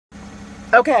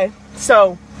Okay,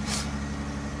 so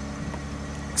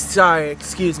sorry,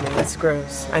 excuse me, that's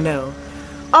gross. I know.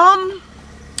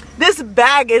 This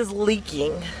bag is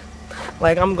leaking.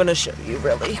 Like, I'm gonna show you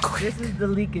really quick. This is the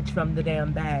leakage from the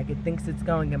damn bag. It thinks it's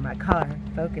going in my car.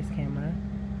 Focus camera.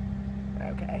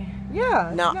 Okay.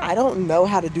 Yeah. Now, I don't know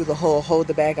how to do the whole hold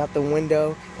the bag out the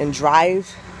window and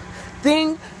drive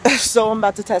thing, so I'm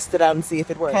about to test it out and see if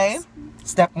it works. Okay.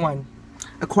 Step 1,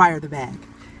 acquire the bag.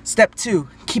 Step 2,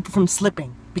 keep it from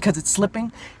slipping, because it's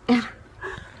slipping and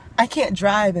I can't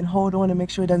drive and hold on and make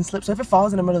sure it doesn't slip. So if it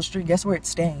falls in the middle of the street, guess where it's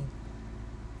staying?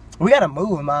 We gotta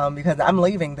move, Mom, because I'm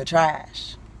leaving the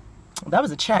trash. That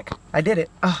was a check. I did it.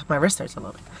 Oh, my wrist hurts a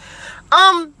little bit.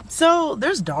 So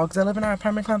there's dogs that live in our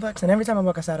apartment complex, and every time I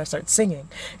walk outside, I start singing,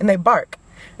 and they bark.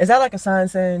 Is that like a sign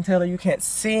saying, Taylor, you can't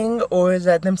sing, or is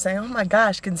that them saying, oh my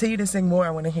gosh, continue to sing more, I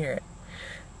want to hear it?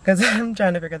 Because I'm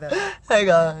trying to figure that out. Hey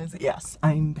guys, yes,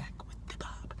 I'm back with the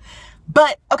Bob.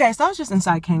 But, okay, so I was just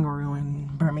inside Kangaroo in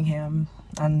Birmingham.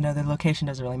 I know the location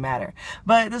doesn't really matter.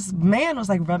 But this man was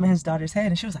like rubbing his daughter's head,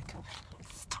 and she was like,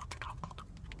 stop it.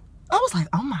 I was like,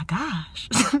 oh my gosh.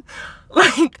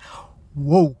 Like,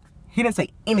 whoa. He didn't say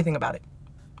anything about it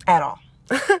at all.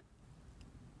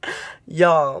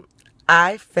 Y'all,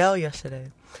 I fell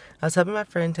yesterday. I was helping my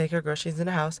friend take her groceries in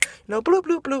the house. You know, bloop,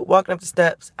 bloop, bloop, walking up the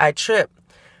steps. I tripped.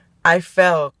 I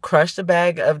fell, crushed a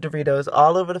bag of Doritos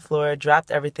all over the floor, dropped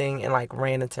everything, and like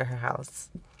ran into her house.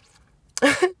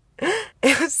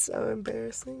 It was so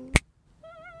embarrassing.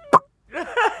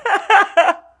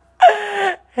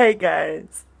 Hey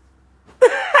guys.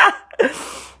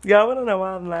 Y'all wanna know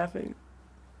why I'm laughing?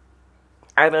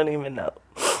 I don't even know.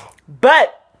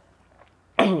 But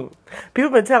people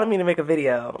have been telling me to make a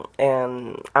video,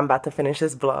 and I'm about to finish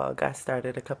this vlog I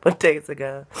started a couple of days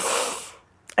ago.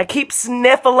 I keep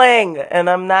sniffling, and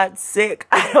I'm not sick.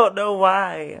 I don't know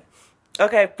why.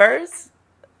 Okay, first,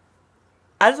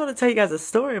 I just want to tell you guys a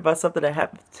story about something that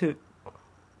happened to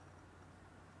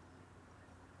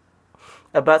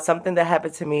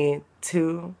me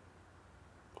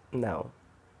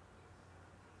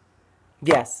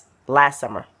Yes, last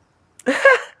summer.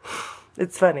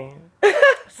 It's funny.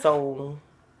 So,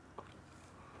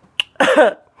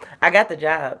 I got the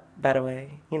job, by the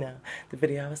way. You know, the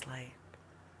video I was like,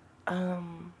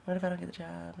 what if I don't get the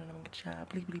job? I don't get the job.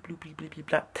 Bleep, bleep, bloop, bleep, bleep, bleep,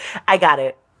 blah. I got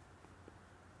it.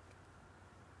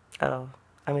 Oh,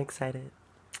 I'm excited.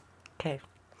 Okay.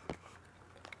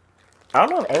 I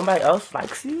don't know if anybody else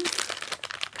likes you.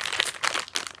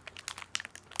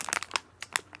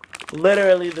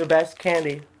 Literally the best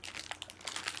candy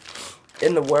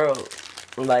in the world.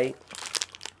 Like,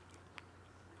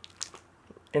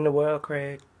 in the world,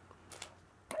 Craig.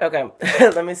 Okay,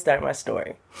 let me start my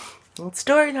story. It's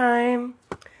story time.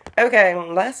 Okay,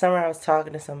 last summer I was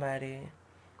talking to somebody.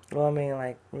 Well, I mean,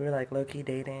 like, we were like low-key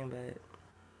dating, but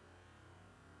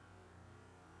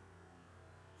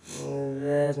it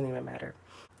doesn't even matter.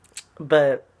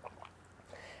 But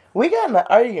we got in an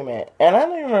argument, and I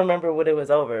don't even remember what it was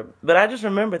over, but I just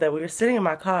remember that we were sitting in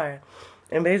my car,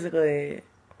 and basically,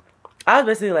 I was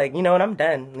basically like, you know what, I'm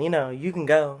done. You know, you can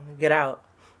go, get out.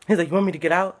 He's like, you want me to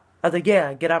get out? I was like,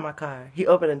 yeah, get out my car. He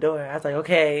opened the door. I was like,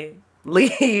 okay,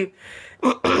 leave.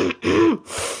 Oh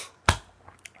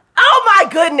my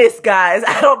goodness, guys.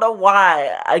 I don't know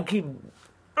why. I keep...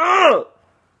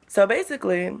 So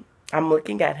basically, I'm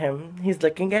looking at him. He's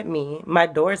looking at me. My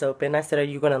door's open. I said, are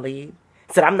you going to leave?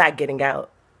 He said, I'm not getting out.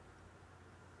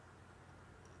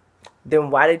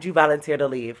 Then why did you volunteer to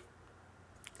leave?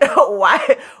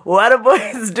 Why do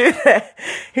boys do that?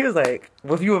 He was like,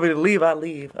 well, if you want me to leave, I'll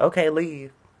leave. Okay,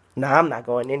 leave. Nah, I'm not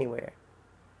going anywhere.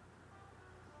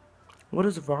 What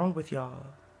is wrong with y'all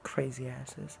crazy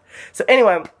asses? So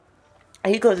anyway,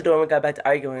 he closed the door and we got back to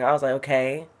arguing. I was like,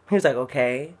 okay. He was like,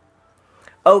 okay.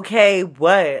 Okay,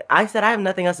 what? I said, I have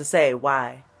nothing else to say.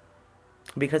 Why?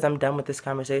 Because I'm done with this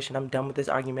conversation. I'm done with this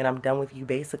argument. I'm done with you,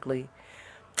 basically.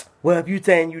 Well, if you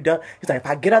saying you done, he's like, if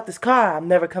I get out this car, I'm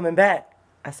never coming back.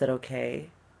 I said, okay.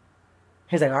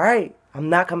 He's like, all right, I'm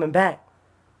not coming back.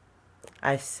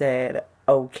 I said,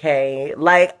 okay.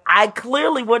 Like, I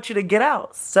clearly want you to get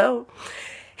out. So,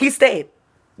 he stayed.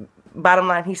 Bottom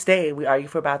line, he stayed. We argued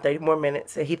for about 30 more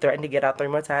minutes, and he threatened to get out 3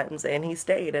 more times, and he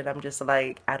stayed. And I'm just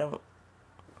like, I don't.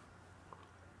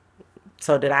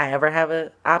 So, did I ever have an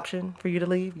option for you to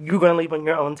leave? You're going to leave on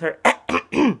your own terms.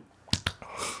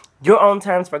 Your own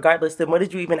terms, regardless. Then what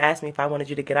did you even ask me if I wanted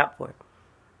you to get out for?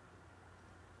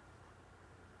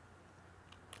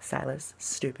 Silas,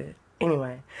 stupid.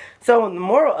 Anyway, so the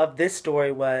moral of this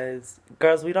story was,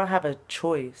 girls, we don't have a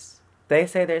choice. They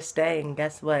say they're staying.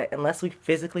 Guess what? Unless we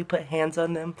physically put hands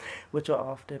on them, which will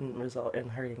often result in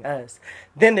hurting us,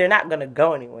 then they're not going to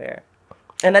go anywhere.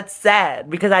 And that's sad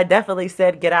because I definitely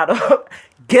said, get out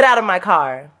of my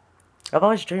car. I've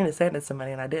always dreamed of saying that to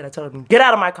somebody, and I did. I told him, get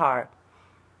out of my car.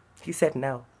 He said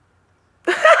no.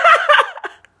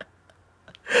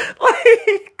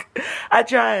 Like, I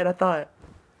tried. I thought,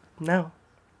 no.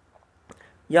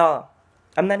 Y'all,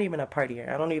 I'm not even a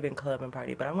partier. I don't even club and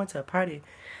party. But I went to a party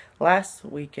last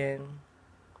weekend.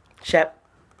 Shep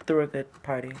threw a good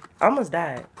party. I almost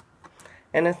died.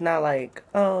 And it's not like,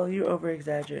 oh, you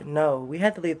over-exaggerate. No, we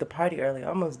had to leave the party early. I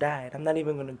almost died. I'm not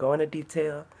even going to go into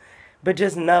detail. But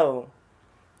just know,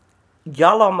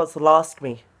 y'all almost lost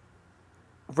me.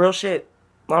 Real shit.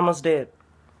 Almost did.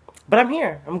 But I'm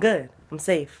here. I'm good. I'm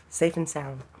safe. Safe and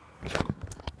sound.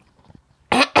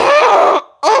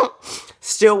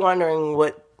 Still wondering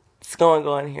what's going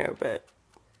on here, but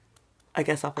I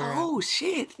guess I'll figure out. Oh,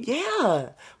 shit. Yeah.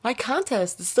 My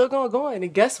contest is still going.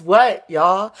 And guess what,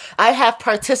 y'all? I have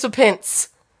participants.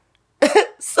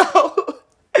 So,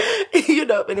 you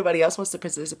know, if anybody else wants to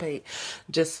participate,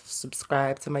 just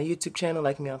subscribe to my YouTube channel,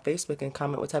 like me on Facebook, and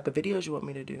comment what type of videos you want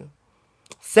me to do.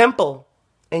 Simple.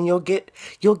 And you'll get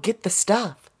the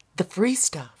stuff, the free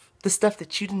stuff, the stuff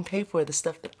that you didn't pay for, the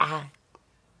stuff that I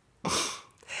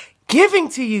giving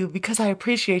to you because I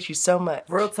appreciate you so much.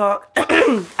 Real talk,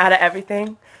 out of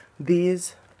everything,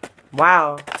 these,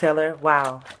 wow, Taylor,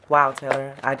 wow,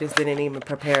 Taylor. I just didn't even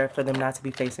prepare for them not to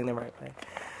be facing the right way.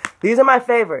 These are my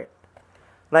favorite.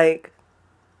 Like,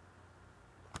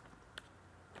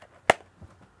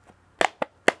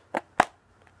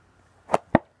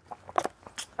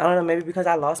 I don't know, maybe because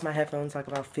I lost my headphones like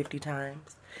about 50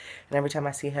 times. And every time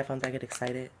I see headphones, I get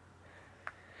excited.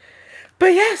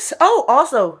 But yes. Oh,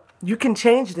 also, you can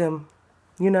change them,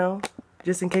 you know,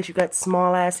 just in case you got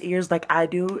small ass ears like I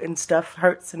do and stuff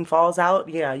hurts and falls out.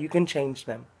 Yeah, you can change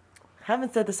them. I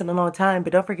haven't said this in a long time,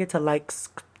 but don't forget to like.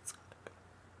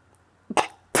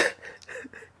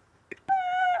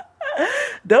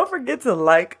 Don't forget to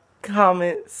like,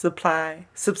 comment, subscribe,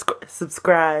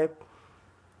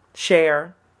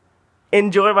 share.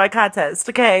 Enjoy my contest.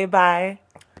 Okay, bye.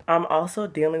 I'm also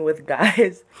dealing with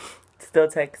guys still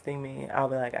texting me. I'll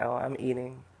be like, oh, I'm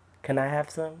eating. Can I have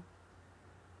some?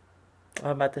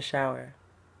 I'm about to shower.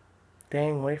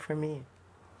 Dang, wait for me.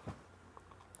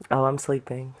 Oh, I'm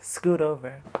sleeping. Scoot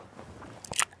over.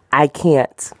 I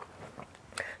can't.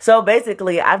 So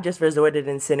basically, I've just resorted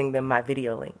in sending them my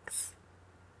video links.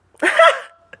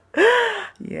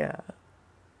 Yeah.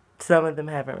 Some of them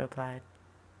haven't replied.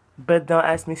 But don't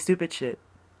ask me stupid shit.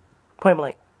 Point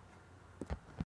blank.